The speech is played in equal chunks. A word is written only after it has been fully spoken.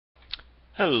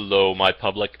Hello, my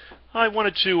public. I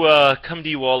wanted to come to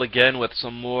you all again with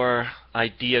some more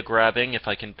idea grabbing, if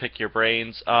I can pick your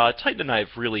brains. Titan and I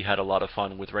have really had a lot of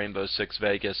fun with Rainbow Six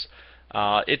Vegas.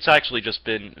 It's actually just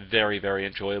been very, very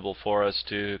enjoyable for us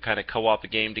to kind of co-op a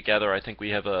game together. I think we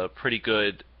have a pretty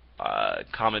good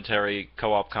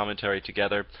co-op commentary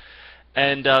together.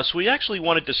 And so we actually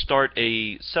wanted to start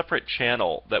a separate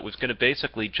channel that was going to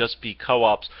basically just be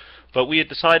co-ops, but we had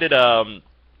decided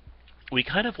we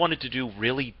kind of wanted to do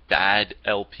really bad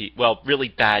really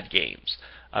bad games.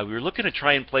 We were looking to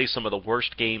try and play some of the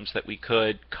worst games that we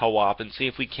could co-op and see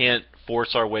if we can't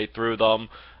force our way through them.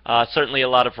 Certainly a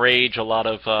lot of rage, a lot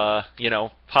of,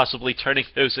 possibly turning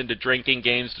those into drinking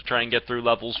games to try and get through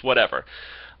levels, whatever.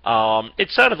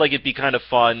 It sounded like it'd be kind of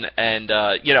fun, and,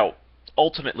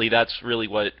 ultimately that's really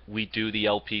what we do the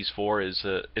LPs for, is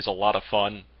a lot of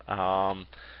fun.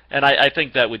 And I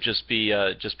think that would just be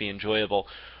enjoyable.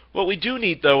 What we do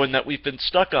need, though, and that we've been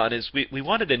stuck on, is we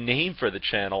wanted a name for the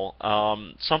channel.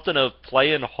 Something of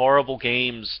playing horrible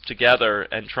games together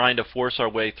and trying to force our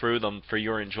way through them for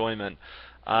your enjoyment.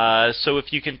 So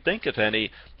if you can think of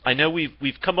any, I know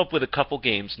we've come up with a couple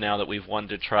games now that we've wanted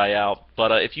to try out,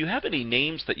 but if you have any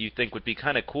names that you think would be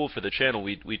kind of cool for the channel,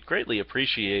 we'd greatly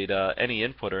appreciate any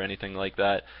input or anything like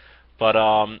that. But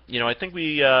I think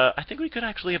we could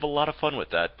actually have a lot of fun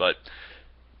with that. But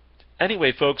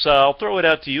anyway, folks, I'll throw it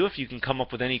out to you. If you can come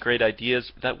up with any great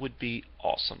ideas, that would be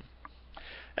awesome.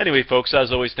 Anyway, folks,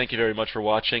 as always, thank you very much for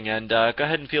watching, and go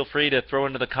ahead and feel free to throw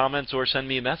into the comments or send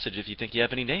me a message if you think you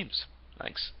have any names.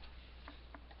 Thanks.